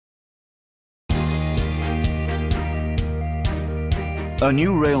A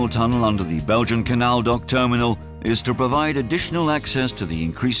new rail tunnel under the Belgian Canal Dock terminal is to provide additional access to the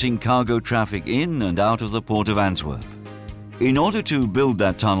increasing cargo traffic in and out of the port of Antwerp. In order to build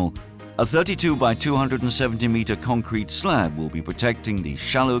that tunnel, a 32 by 270 meter concrete slab will be protecting the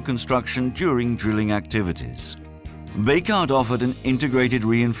shallow construction during drilling activities. Bekaert offered an integrated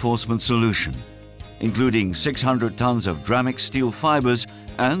reinforcement solution, including 600 tons of Dramix steel fibers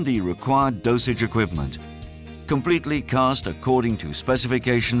and the required dosage equipment, completely cast according to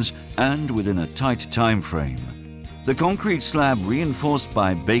specifications and within a tight time frame. The concrete slab reinforced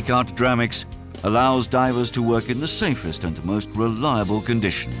by Bekaert Dramix allows divers to work in the safest and most reliable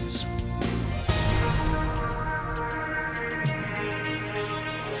conditions.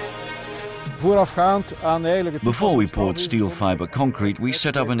 Before we poured steel fibre concrete, we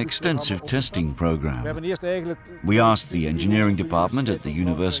set up an extensive testing program. We asked the engineering department at the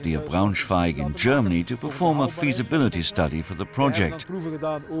University of Braunschweig in Germany to perform a feasibility study for the project.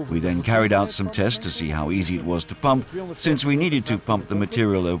 We then carried out some tests to see how easy it was to pump, since we needed to pump the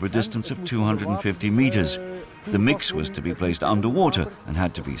material over a distance of 250 meters. The mix was to be placed underwater and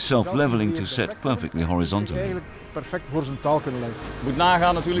had to be self-leveling to set perfectly horizontally. The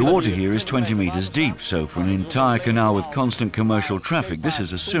water here is 20 meters deep, so for an entire canal with constant commercial traffic, this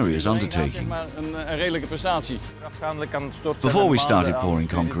is a serious undertaking. Before we started pouring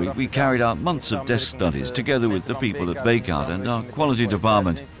concrete, we carried out months of desk studies together with the people at Bekaert and our quality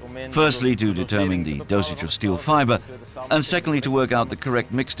department. Firstly, to determine the dosage of steel fibre, and secondly, to work out the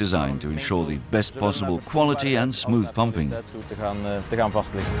correct mix design to ensure the best possible quality and smooth pumping.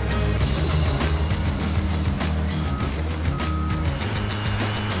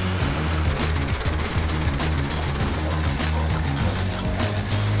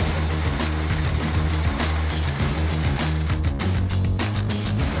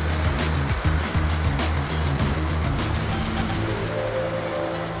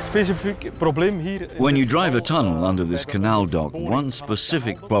 When you drive a tunnel under this canal dock, one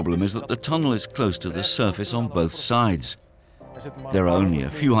specific problem is that the tunnel is close to the surface on both sides. There are only a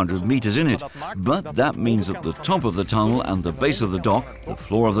few hundred meters in it, but that means that the top of the tunnel and the base of the dock, the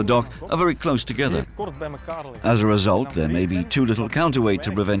floor of the dock, are very close together. As a result, there may be too little counterweight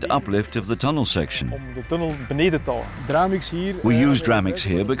to prevent uplift of the tunnel section. We use Dramix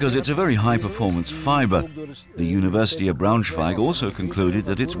here because it's a very high-performance fibre. The University of Braunschweig also concluded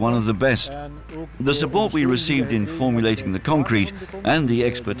that it's one of the best. The support we received in formulating the concrete and the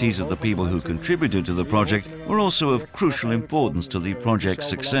expertise of the people who contributed to the project were also of crucial importance to the project's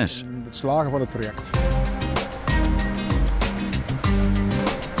success.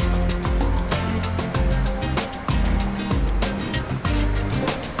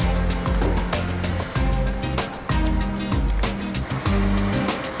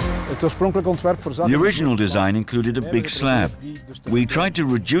 The original design included a big slab. We tried to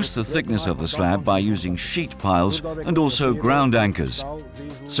reduce the thickness of the slab by using sheet piles and also ground anchors,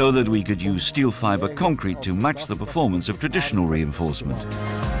 so that we could use steel fibre concrete to match the performance of traditional reinforcement.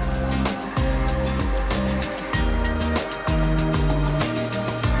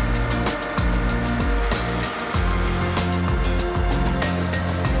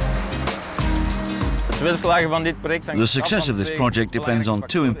 The success of this project depends on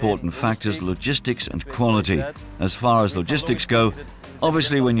two important factors: logistics and quality. As far as logistics go,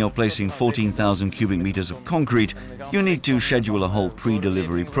 obviously when you're placing 14,000 cubic meters of concrete, you need to schedule a whole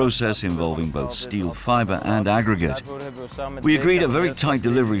pre-delivery process involving both steel fibre and aggregate. We agreed a very tight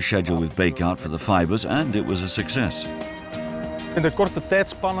delivery schedule with Bekaert for the fibres, and it was a success. In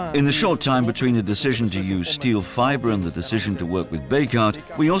the short time between the decision to use steel fibre and the decision to work with Bekaert,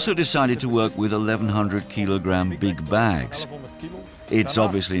 we also decided to work with 1,100 kilogram big bags. It's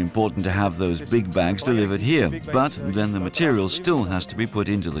obviously important to have those big bags delivered here, but then the material still has to be put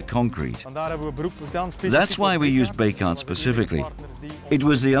into the concrete. That's why we used Bekaert specifically. It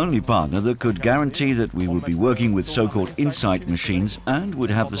was the only partner that could guarantee that we would be working with so-called insight machines and would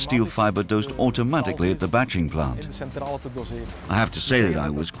have the steel fibre dosed automatically at the batching plant. I have to say that I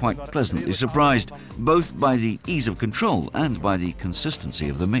was quite pleasantly surprised, both by the ease of control and by the consistency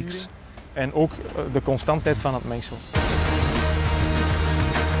of the mix. En ook de constantheid van het mengsel.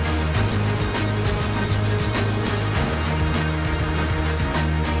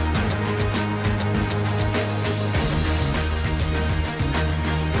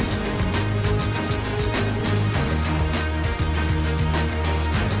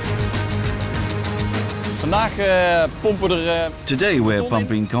 Today we're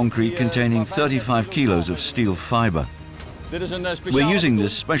pumping concrete containing 35 kilos of steel fibre. We're using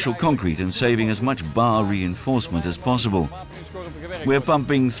this special concrete and saving as much bar reinforcement as possible. We're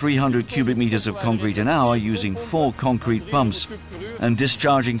pumping 300 cubic meters of concrete an hour using 4 concrete pumps, and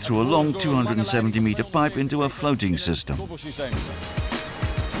discharging through a long 270-meter pipe into a floating system.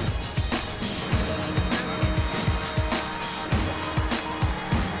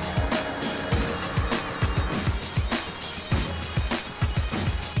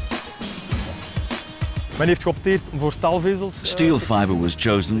 Steel fibre was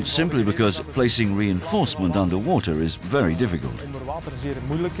chosen simply because placing reinforcement underwater is very difficult.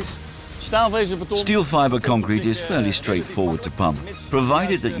 Steel fibre concrete is fairly straightforward to pump,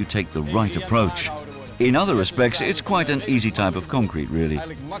 provided that you take the right approach. In other respects, it's quite an easy type of concrete, really.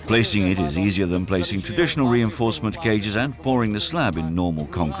 Placing it is easier than placing traditional reinforcement cages and pouring the slab in normal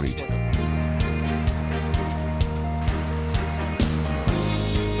concrete.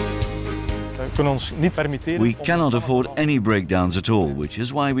 We cannot afford any breakdowns at all, which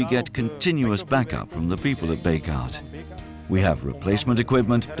is why we get continuous backup from the people at Bekaert. We have replacement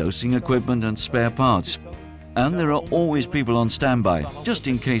equipment, dosing equipment and spare parts. And there are always people on standby, just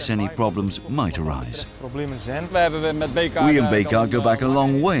in case any problems might arise. We and Bekaert go back a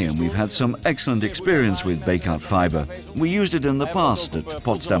long way, and we've had some excellent experience with Bekaert fibre. We used it in the past at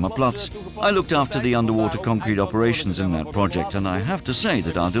Potsdamer Platz. I looked after the underwater concrete operations in that project, and I have to say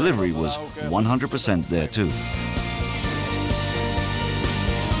that our delivery was 100% there too.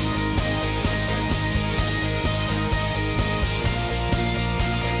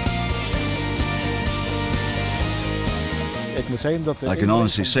 I can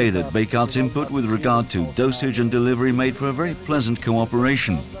honestly say that Bekaert's input with regard to dosage and delivery made for a very pleasant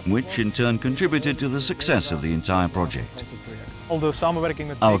cooperation, which in turn contributed to the success of the entire project.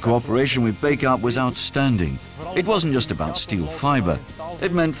 Our cooperation with Bekaert was outstanding. It wasn't just about steel fibre.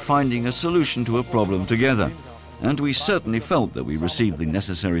 It meant finding a solution to a problem together. And we certainly felt that we received the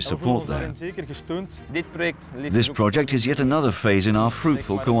necessary support there. This project is yet another phase in our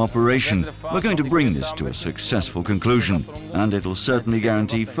fruitful cooperation. We're going to bring this to a successful conclusion, and it'll certainly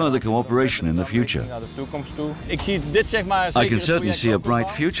guarantee further cooperation in the future. I can certainly see a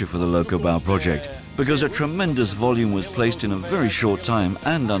bright future for the Locobouw project, because a tremendous volume was placed in a very short time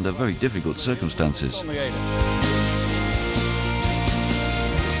and under very difficult circumstances.